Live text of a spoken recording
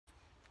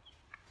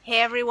Hey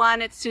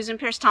everyone, it's Susan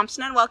Pierce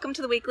Thompson and welcome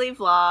to the weekly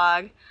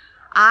vlog.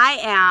 I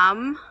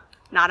am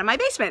not in my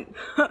basement.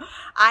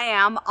 I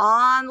am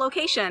on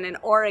location in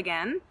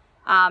Oregon.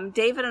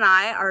 David and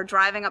I are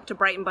driving up to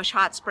Breitenbush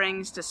Hot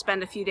Springs to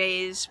spend a few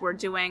days. We're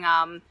doing,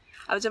 I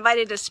was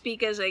invited to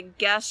speak as a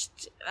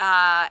guest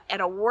at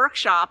a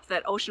workshop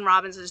that Ocean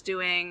Robbins is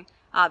doing,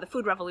 the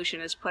Food Revolution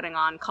is putting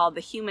on, called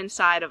The Human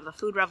Side of the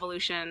Food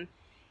Revolution.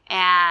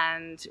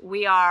 And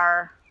we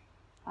are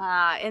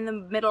in the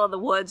middle of the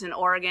woods in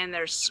Oregon.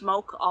 There's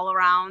smoke all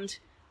around.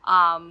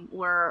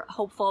 We're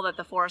hopeful that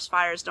the forest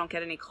fires don't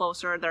get any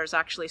closer. There's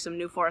actually some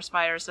new forest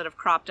fires that have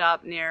cropped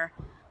up near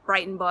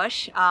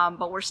Breitenbush,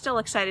 but we're still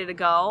excited to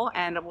go,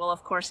 and we'll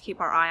of course keep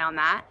our eye on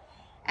that.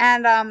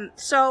 And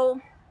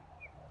so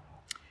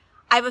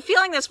I have a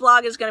feeling this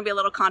vlog is going to be a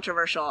little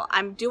controversial.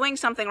 I'm doing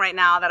something right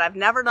now that I've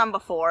never done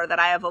before, that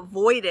I have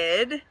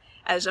avoided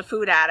as a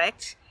food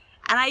addict,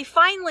 and I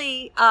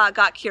finally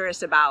got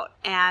curious about,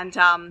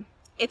 and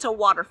it's a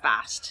water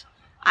fast.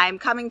 I'm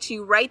coming to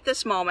you right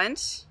this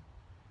moment,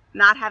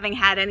 not having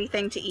had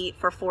anything to eat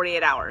for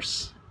 48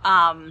 hours.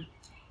 And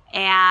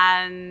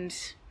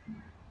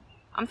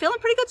I'm feeling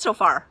pretty good so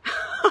far.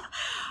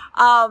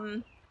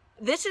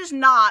 This is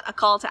not a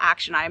call to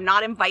action. I am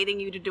not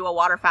inviting you to do a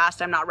water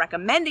fast. I'm not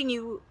recommending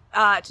you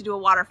to do a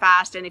water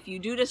fast. And if you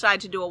do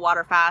decide to do a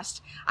water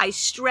fast, I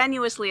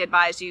strenuously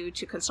advise you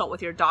to consult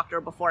with your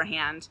doctor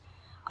beforehand.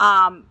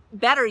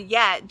 Better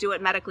yet, do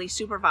it medically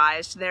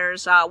supervised.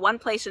 There's one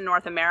place in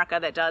North America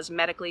that does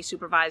medically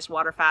supervised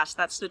water fast.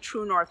 That's the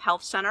True North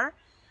Health Center,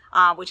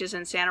 which is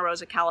in Santa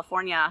Rosa,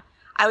 California.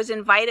 I was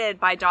invited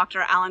by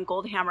Dr. Alan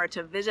Goldhammer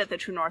to visit the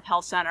True North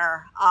Health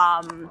Center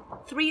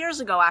 3 years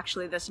ago,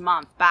 actually, this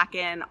month, back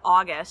in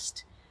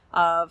August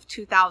of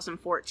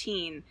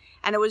 2014.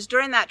 And it was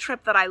during that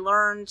trip that I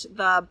learned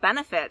the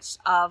benefits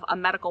of a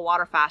medical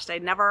water fast.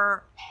 I'd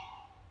never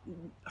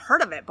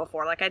heard of it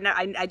before. Like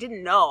I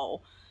didn't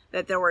know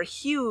that there were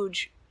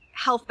huge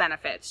health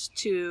benefits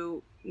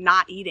to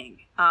not eating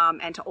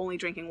and to only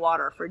drinking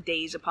water for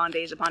days upon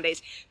days upon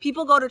days.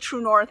 People go to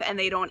True North and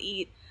they don't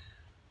eat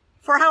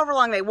for however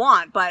long they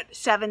want, but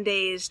 7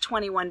 days,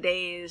 21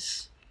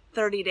 days,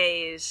 30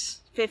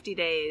 days, 50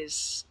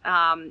 days.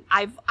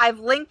 I've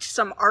linked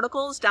some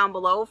articles down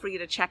below for you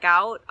to check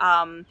out.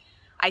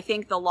 I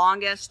think the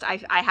longest,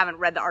 I haven't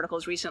read the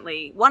articles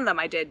recently. One of them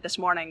I did this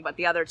morning, but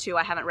the other two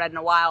I haven't read in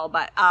a while.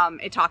 But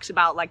it talks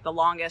about like the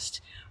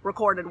longest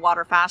recorded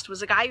water fast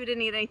was a guy who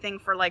didn't eat anything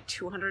for like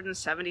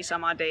 270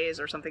 some odd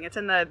days or something. It's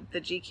in the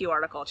GQ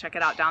article. Check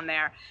it out down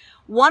there.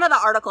 One of the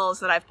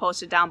articles that I've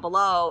posted down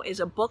below is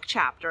a book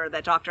chapter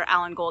that Dr.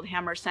 Alan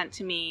Goldhammer sent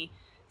to me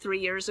 3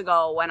 years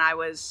ago when I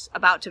was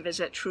about to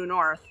visit True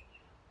North.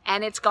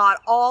 And it's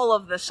got all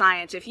of the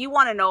science. If you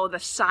want to know the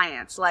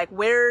science, like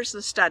where's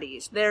the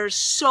studies, there's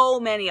so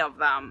many of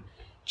them.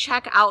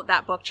 Check out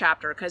that book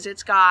chapter because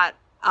it's got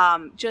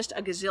just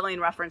a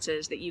gazillion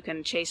references that you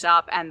can chase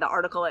up, and the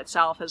article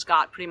itself has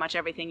got pretty much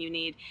everything you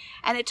need.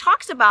 And it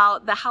talks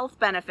about the health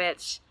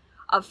benefits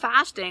of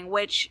fasting,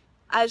 which,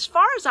 as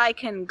far as I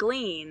can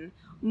glean,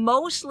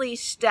 mostly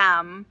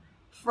stem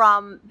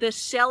from the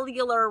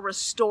cellular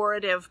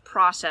restorative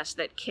process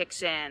that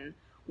kicks in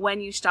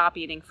when you stop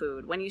eating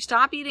food. When you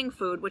stop eating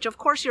food, which of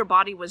course your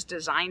body was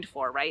designed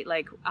for, right?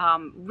 Like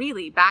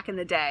really back in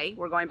the day,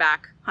 we're going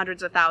back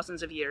hundreds of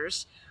thousands of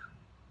years,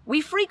 we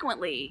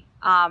frequently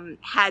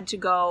had to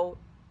go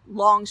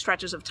long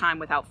stretches of time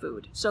without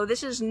food. So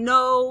this is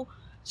no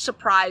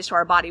surprise to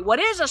our body. What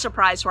is a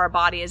surprise to our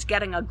body is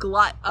getting a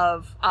glut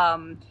of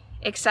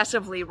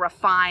excessively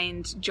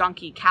refined,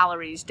 junky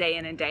calories day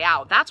in and day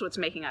out. That's what's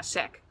making us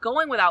sick.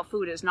 Going without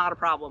food is not a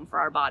problem for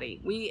our body.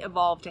 We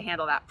evolved to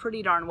handle that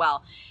pretty darn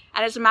well.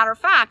 And as a matter of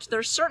fact,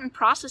 there's certain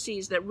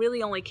processes that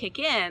really only kick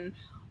in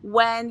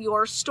when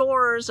your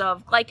stores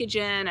of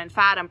glycogen and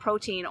fat and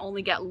protein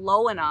only get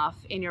low enough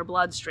in your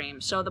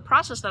bloodstream. So the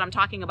process that I'm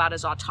talking about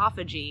is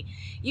autophagy.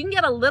 You can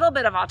get a little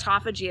bit of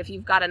autophagy if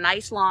you've got a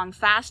nice long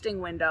fasting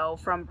window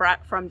from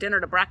dinner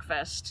to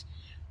breakfast,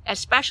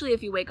 especially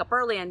if you wake up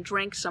early and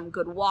drink some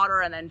good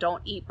water and then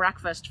don't eat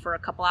breakfast for a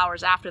couple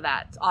hours after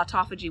that.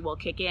 Autophagy will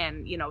kick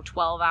in,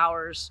 12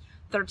 hours,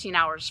 13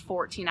 hours,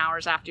 14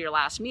 hours after your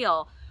last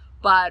meal.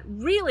 But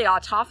really,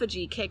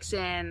 autophagy kicks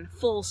in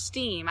full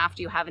steam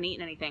after you haven't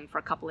eaten anything for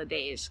a couple of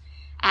days.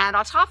 And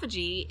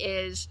autophagy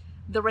is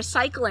the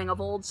recycling of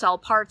old cell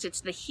parts.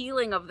 It's the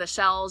healing of the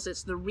cells.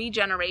 It's the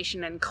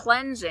regeneration and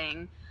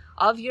cleansing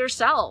of your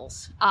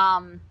cells.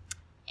 And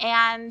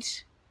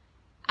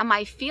am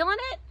I feeling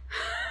it?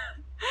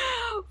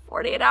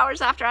 48 hours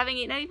after having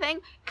eaten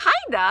anything?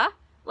 Kinda.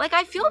 Like,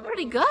 I feel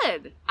pretty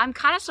good. I'm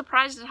kind of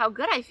surprised at how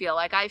good I feel.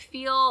 Like, I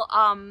feel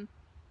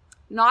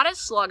not as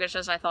sluggish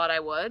as I thought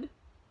I would.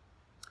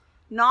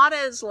 Not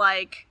as,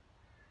 like,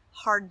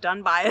 hard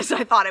done by as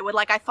I thought it would.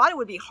 Like, I thought it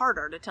would be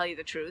harder, to tell you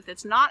the truth.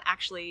 It's not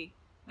actually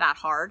that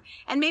hard.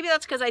 And maybe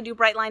that's because I do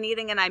bright line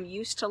eating and I'm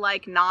used to,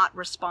 like, not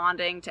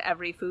responding to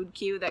every food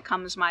cue that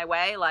comes my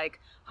way. Like,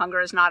 hunger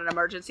is not an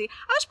emergency.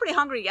 I was pretty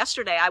hungry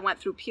yesterday. I went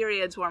through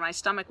periods where my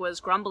stomach was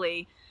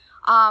grumbly.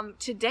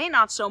 Today,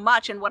 not so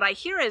much. And what I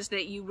hear is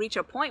that you reach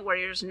a point where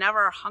you're just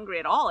never hungry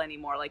at all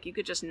anymore. Like you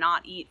could just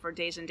not eat for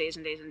days and days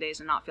and days and days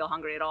and not feel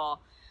hungry at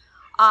all.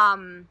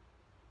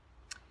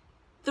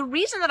 The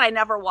reason that I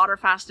never water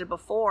fasted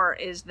before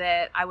is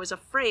that I was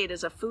afraid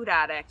as a food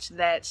addict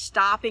that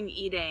stopping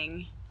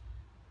eating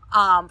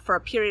for a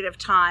period of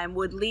time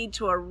would lead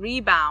to a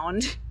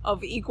rebound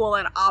of equal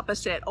and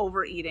opposite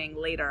overeating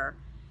later.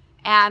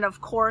 And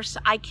of course,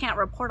 I can't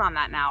report on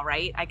that now,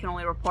 right? I can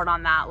only report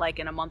on that like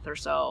in a month or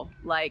so.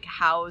 Like,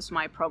 how's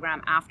my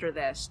program after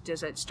this?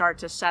 Does it start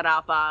to set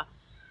up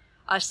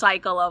a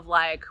cycle of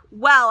like,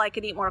 well, I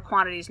can eat more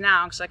quantities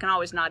now because I can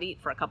always not eat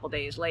for a couple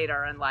days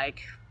later and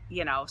like,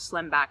 you know,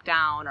 slim back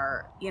down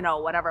or, you know,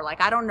 whatever. Like,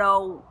 I don't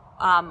know.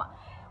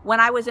 When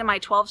I was in my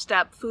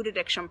 12-step food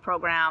addiction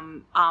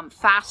program,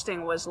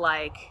 fasting was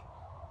like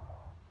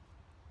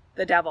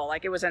the devil.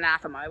 Like, it was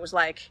anathema. It was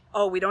like,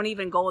 oh, we don't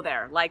even go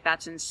there. Like,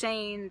 that's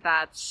insane.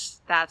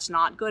 That's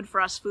not good for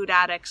us food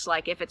addicts.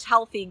 Like, if it's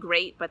healthy,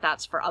 great, but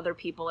that's for other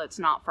people. It's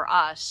not for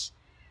us.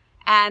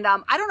 And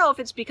I don't know if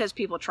it's because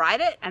people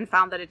tried it and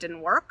found that it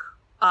didn't work,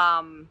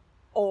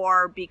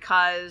 or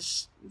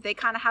because they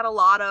kind of had a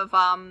lot of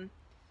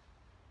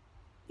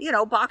you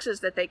know,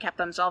 boxes that they kept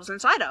themselves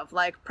inside of,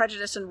 like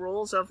prejudice and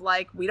rules of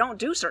like, we don't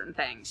do certain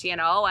things, you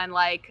know, and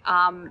like,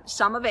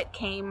 some of it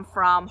came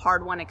from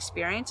hard-won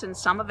experience and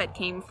some of it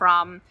came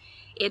from,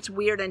 it's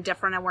weird and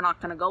different and we're not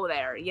going to go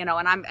there, you know,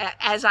 and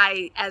as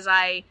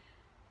I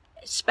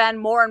spend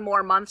more and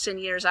more months and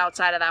years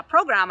outside of that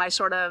program, I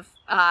sort of,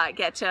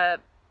 get to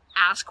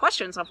ask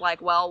questions of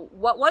like, well,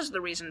 what was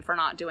the reason for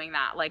not doing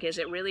that? Like, is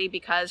it really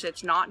because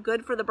it's not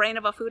good for the brain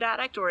of a food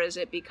addict, or is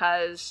it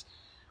because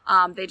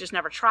they just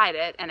never tried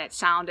it and it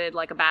sounded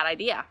like a bad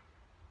idea?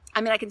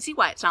 I mean, I can see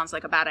why it sounds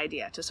like a bad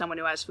idea to someone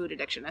who has food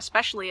addiction,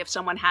 especially if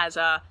someone has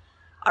a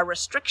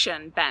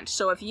restriction bent.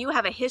 So if you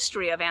have a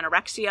history of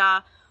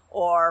anorexia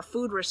or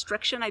food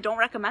restriction, I don't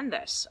recommend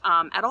this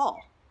at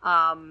all.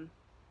 I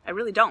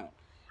really don't.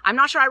 I'm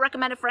not sure I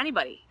recommend it for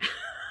anybody.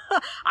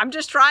 I'm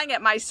just trying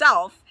it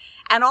myself.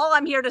 And all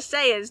I'm here to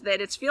say is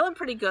that it's feeling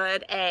pretty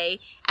good, A,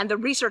 and the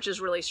research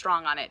is really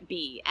strong on it,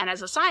 B. And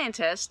as a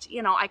scientist,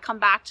 you know, I come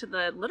back to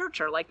the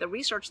literature, like the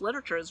research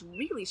literature is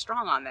really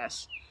strong on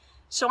this.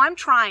 So I'm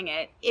trying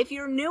it. If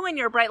you're new in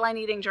your Bright Line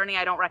Eating journey,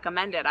 I don't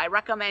recommend it. I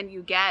recommend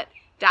you get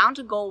down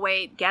to goal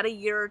weight, get a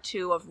year or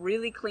two of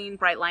really clean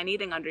Bright Line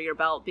Eating under your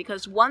belt,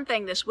 because one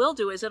thing this will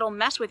do is it'll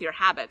mess with your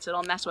habits.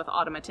 It'll mess with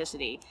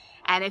automaticity.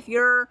 And if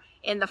you're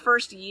in the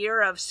first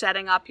year of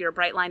setting up your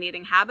Bright Line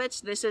Eating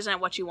habits, this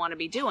isn't what you want to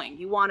be doing.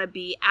 You want to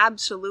be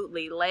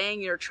absolutely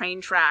laying your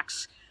train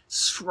tracks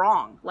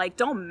strong. Like,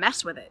 don't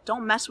mess with it.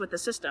 Don't mess with the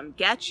system.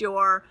 Get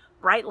your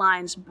bright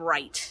lines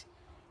bright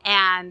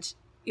and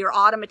your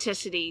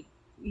automaticity,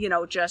 you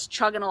know, just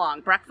chugging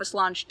along. Breakfast,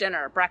 lunch,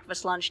 dinner,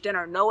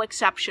 no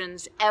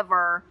exceptions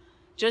ever.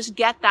 Just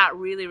get that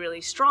really,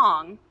 really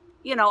strong.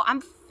 You know, I'm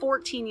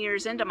 14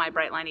 years into my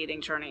Bright Line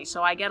Eating journey,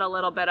 so I get a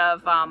little bit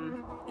of,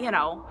 you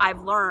know,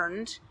 I've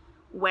learned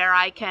where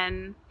I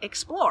can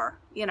explore,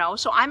 you know,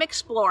 so I'm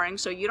exploring,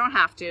 so you don't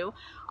have to.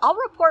 I'll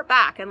report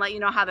back and let you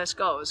know how this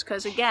goes,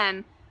 because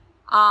again,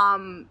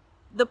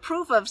 the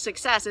proof of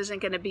success isn't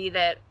going to be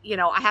that, you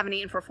know, I haven't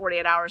eaten for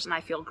 48 hours and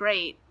I feel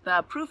great.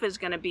 The proof is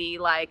going to be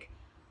like,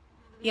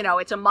 you know,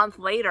 it's a month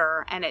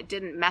later and it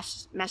didn't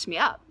mess me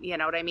up. You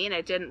know what I mean?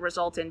 It didn't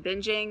result in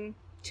binging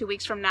 2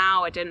 weeks from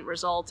now. It didn't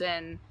result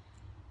in,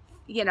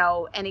 you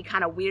know, any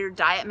kind of weird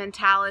diet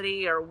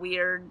mentality or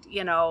weird,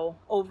 you know,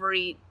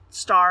 overeat,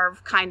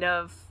 starve kind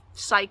of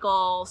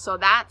cycle. So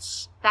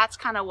that's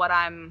kind of what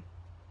I'm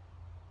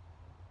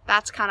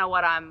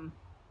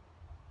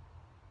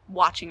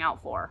watching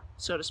out for,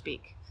 so to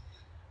speak.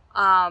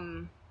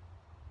 Yeah.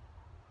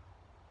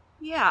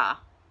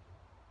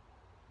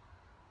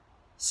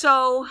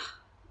 So,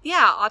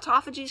 yeah,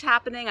 autophagy's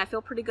happening. I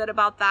feel pretty good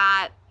about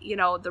that. You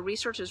know, the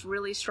research is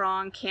really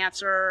strong.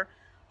 Cancer,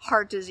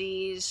 heart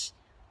disease,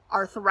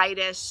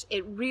 arthritis.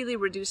 It really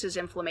reduces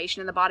inflammation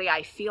in the body.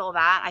 I feel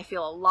that. I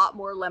feel a lot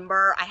more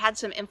limber. I had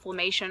some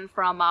inflammation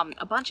from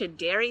a bunch of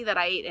dairy that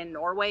I ate in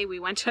Norway. We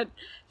went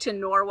to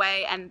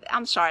Norway, and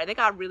I'm sorry, they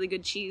got really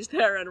good cheese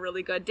there and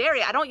really good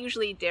dairy. I don't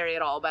usually eat dairy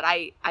at all, but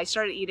I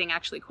started eating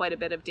actually quite a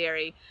bit of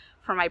dairy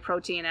for my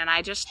protein, and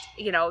I just,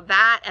 you know,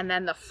 that, and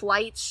then the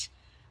flights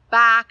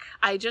back,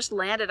 I just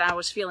landed, I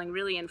was feeling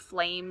really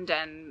inflamed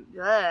and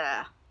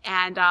ugh.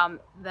 And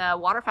the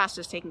water fast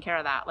is taking care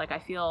of that. Like, I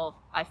feel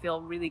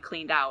really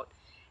cleaned out,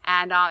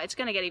 and it's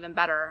gonna get even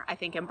better, I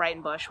think, in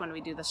Breitenbush when we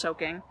do the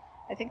soaking.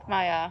 I think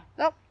my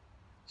oh,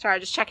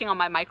 sorry, just checking on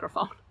my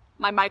microphone.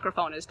 My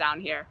microphone is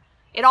down here.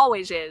 It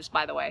always is,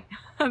 by the way.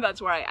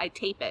 That's where I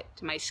tape it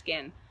to my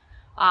skin.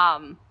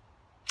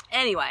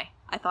 Anyway,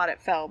 I thought it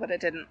fell, but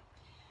it didn't.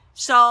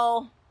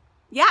 So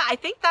yeah, I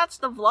think that's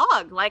the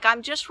vlog. Like,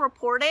 I'm just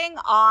reporting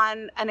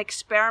on an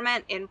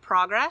experiment in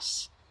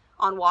progress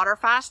on water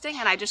fasting,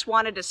 and I just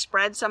wanted to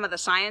spread some of the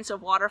science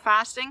of water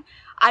fasting.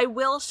 I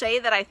will say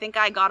that I think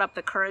I got up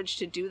the courage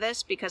to do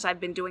this because I've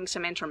been doing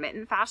some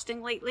intermittent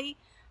fasting lately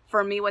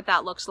For me, what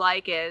that looks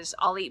like is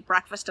I'll eat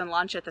breakfast and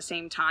lunch at the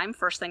same time,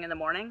 first thing in the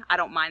morning. I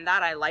don't mind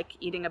that. I like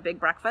eating a big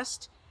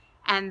breakfast.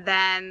 And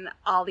then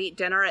I'll eat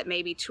dinner at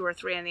maybe 2 or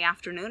 3 in the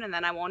afternoon, and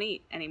then I won't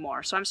eat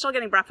anymore. So I'm still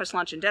getting breakfast,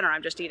 lunch, and dinner.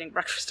 I'm just eating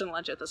breakfast and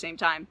lunch at the same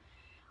time.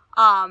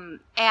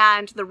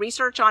 And the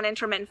research on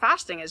intermittent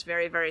fasting is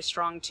very, very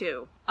strong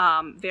too.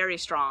 Very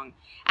strong.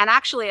 And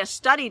actually a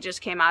study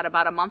just came out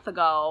about a month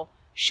ago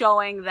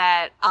showing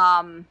that,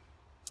 how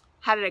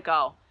did it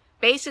go?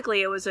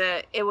 Basically, it was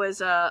a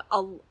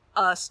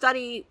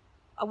study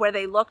where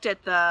they looked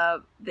at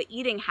the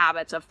eating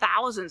habits of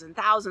thousands and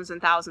thousands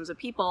and thousands of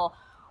people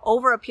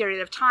over a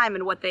period of time.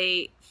 And what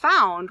they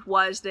found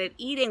was that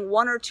eating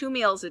 1 or 2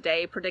 meals a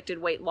day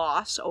predicted weight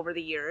loss over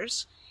the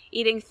years.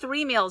 Eating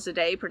 3 meals a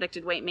day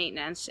predicted weight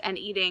maintenance, and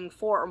eating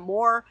 4 or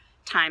more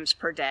times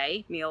per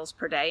day, meals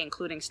per day,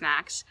 including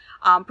snacks,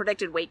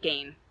 predicted weight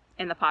gain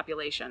in the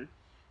population.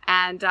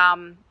 And,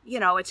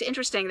 it's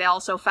interesting. They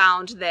also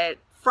found that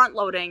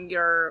front-loading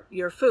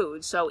your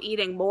food, so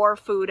eating more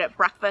food at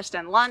breakfast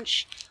and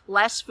lunch,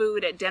 less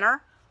food at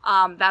dinner,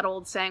 that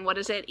old saying, what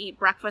is it? Eat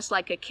breakfast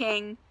like a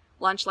king,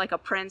 lunch like a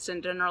prince,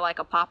 and dinner like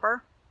a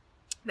pauper.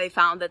 They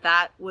found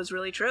that was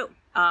really true.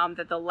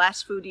 That the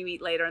less food you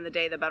eat later in the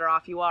day, the better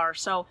off you are.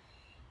 So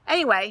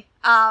anyway,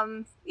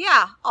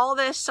 all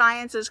this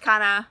science is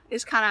kind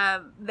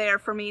of there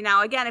for me.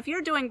 Now, again, if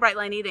you're doing Bright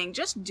Line Eating,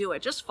 just do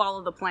it. Just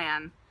follow the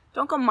plan.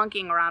 Don't go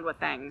monkeying around with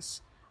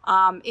things.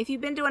 If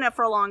you've been doing it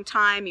for a long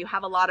time, you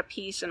have a lot of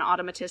peace and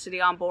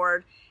automaticity on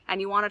board,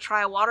 and you want to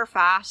try a water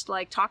fast,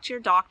 talk to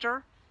your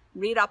doctor,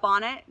 read up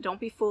on it. Don't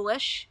be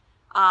foolish.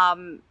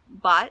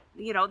 But,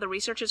 the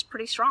research is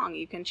pretty strong.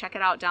 You can check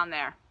it out down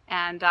there.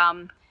 And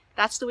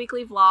that's the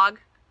weekly vlog.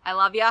 I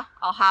love ya.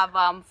 I'll have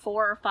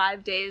 4 or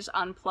 5 days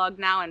unplugged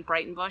now in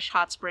Brighton Bush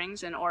Hot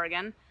Springs in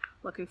Oregon.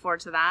 Looking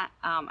forward to that.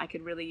 I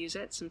could really use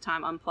it, some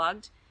time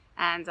unplugged.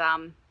 And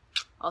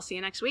I'll see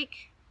you next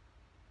week.